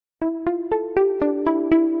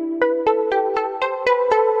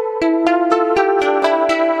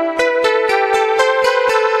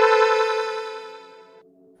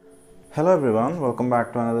Hello everyone, welcome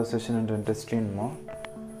back to another session in dentistry and more.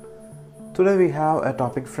 Today we have a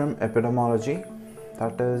topic from epidemiology,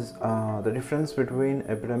 that is the difference between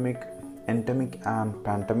epidemic, endemic and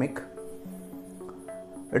pandemic.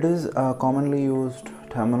 It is commonly used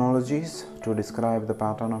terminologies to describe the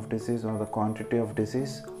pattern of disease or the quantity of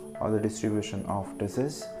disease or the distribution of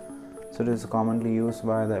disease. So it is commonly used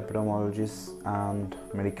by the epidemiologists and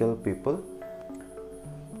medical people.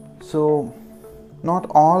 So not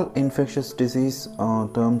all infectious disease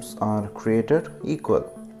terms are created equal,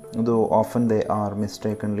 though often they are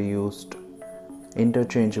mistakenly used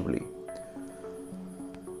interchangeably.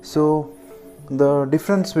 So the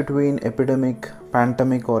difference between epidemic,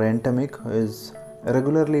 pandemic or endemic is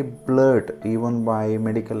regularly blurred even by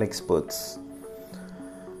medical experts.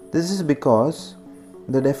 This is because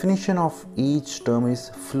the definition of each term is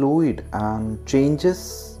fluid and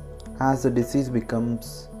changes as the disease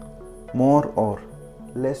becomes more or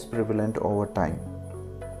less prevalent over time.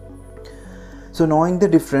 So knowing the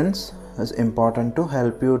difference is important to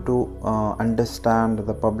help you to understand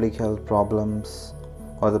the public health problems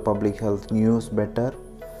or the public health news better,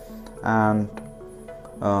 and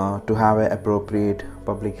to have an appropriate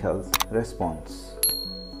public health response.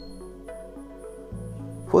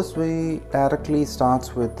 First, we directly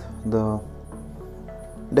starts with the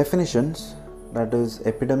definitions. That is,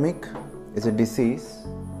 epidemic is a disease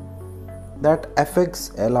that affects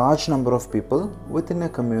a large number of people within a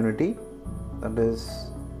community, that is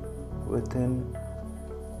within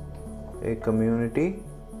a community,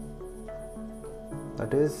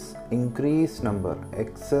 that is increased number,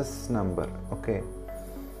 excess number, okay,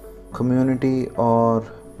 community or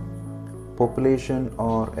population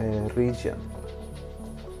or a region,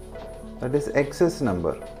 that is excess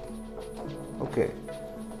number, okay,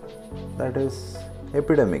 that is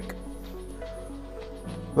epidemic.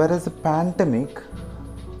 Whereas a pandemic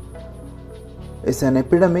is an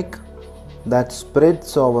epidemic that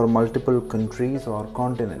spreads over multiple countries or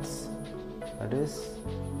continents. That is,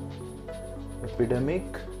 epidemic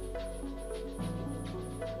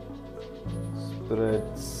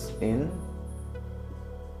spreads in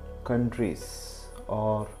countries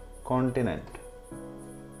or continent.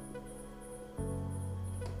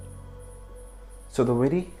 So the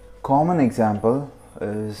very common example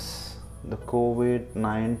is the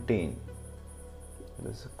COVID-19.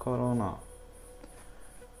 This is corona.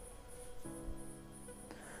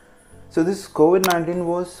 So this COVID-19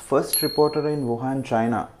 was first reported in Wuhan,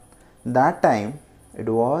 China. That time it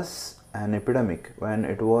was an epidemic when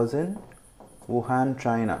it was in Wuhan,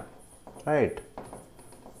 China, right?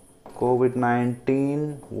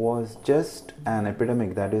 COVID-19 was just an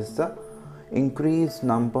epidemic, that is the increased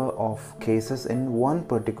number of cases in one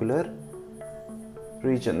particular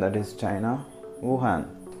region, that is China, Wuhan.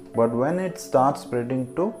 But when it starts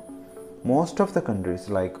spreading to most of the countries,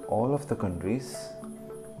 like all of the countries,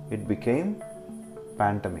 it became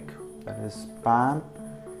pandemic. That is,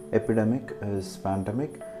 epidemic is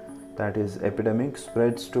pandemic, that is epidemic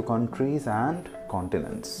spreads to countries and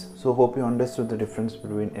continents. So hope you understood the difference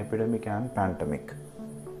between epidemic and pandemic.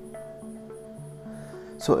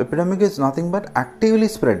 So epidemic is nothing but actively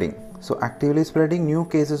spreading. So actively spreading, new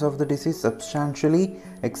cases of the disease substantially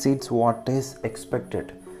exceeds what is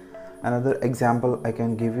expected. Another example I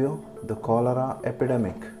can give you, the cholera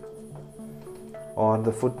epidemic or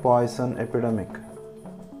the food poison epidemic.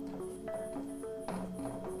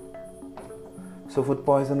 So food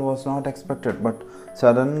poison was not expected, but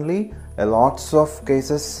suddenly lots of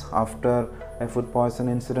cases after a food poison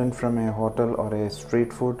incident from a hotel or a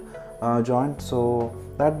street food joint. So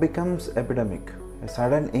that becomes epidemic. A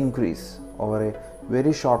sudden increase over a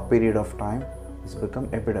very short period of time has become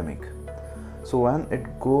epidemic. So when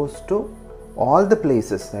it goes to all the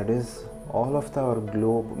places, that is all of our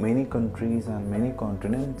globe, many countries and many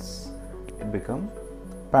continents, it becomes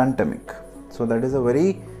pandemic. So that is a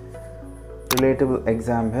very relatable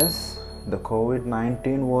example. Is the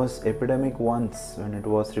COVID-19 was epidemic once when it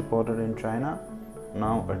was reported in China.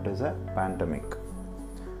 Now it is a pandemic.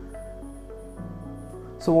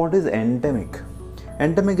 So what is endemic?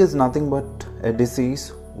 Endemic is nothing but a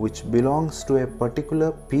disease which belongs to a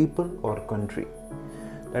particular people or country.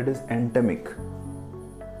 That is endemic.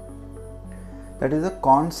 That is a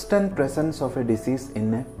constant presence of a disease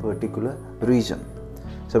in a particular region.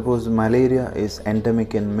 Suppose malaria is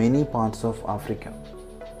endemic in many parts of Africa.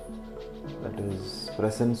 That is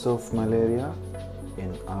presence of malaria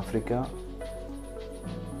in Africa.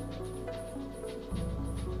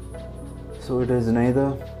 So it is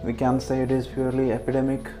neither, we can say it is purely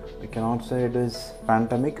epidemic, we cannot say it is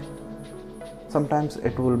pandemic. Sometimes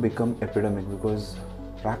it will become epidemic because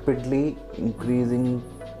rapidly increasing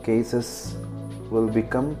cases will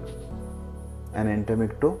become an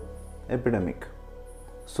endemic to epidemic.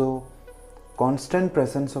 So constant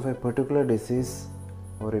presence of a particular disease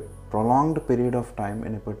or a prolonged period of time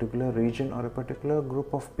in a particular region or a particular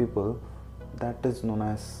group of people, that is known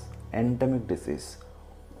as endemic disease.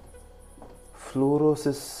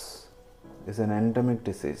 Fluorosis is an endemic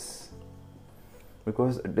disease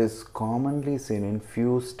because it is commonly seen in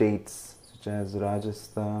few states such as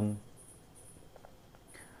Rajasthan,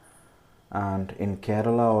 and in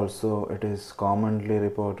Kerala also it is commonly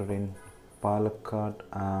reported in Palakkad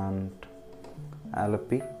and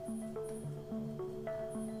Alleppey.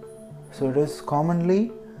 So it is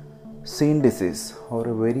commonly seen disease over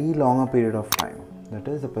a very longer period of time. That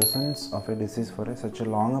is, the presence of a disease for such a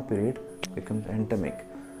longer period becomes endemic.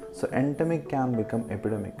 So endemic can become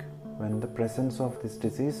epidemic when the presence of this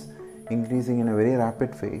disease increasing in a very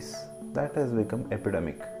rapid phase, that has become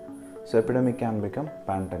epidemic. So epidemic can become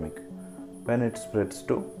pandemic when it spreads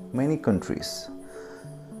to many countries.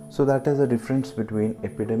 So that is the difference between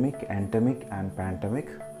epidemic, endemic and pandemic.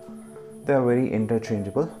 They are very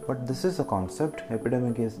interchangeable, but this is a concept.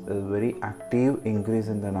 Epidemic is a very active increase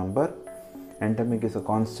in the number. Endemic is a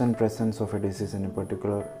constant presence of a disease in a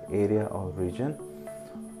particular area or region.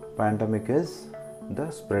 Pandemic is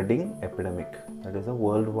the spreading epidemic, that is a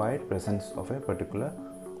worldwide presence of a particular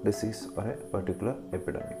disease or a particular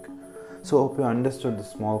epidemic. So hope you understood the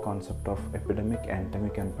small concept of epidemic,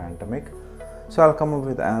 endemic and pandemic. So I'll come up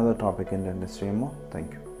with another topic in dentistry more.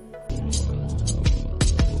 Thank you.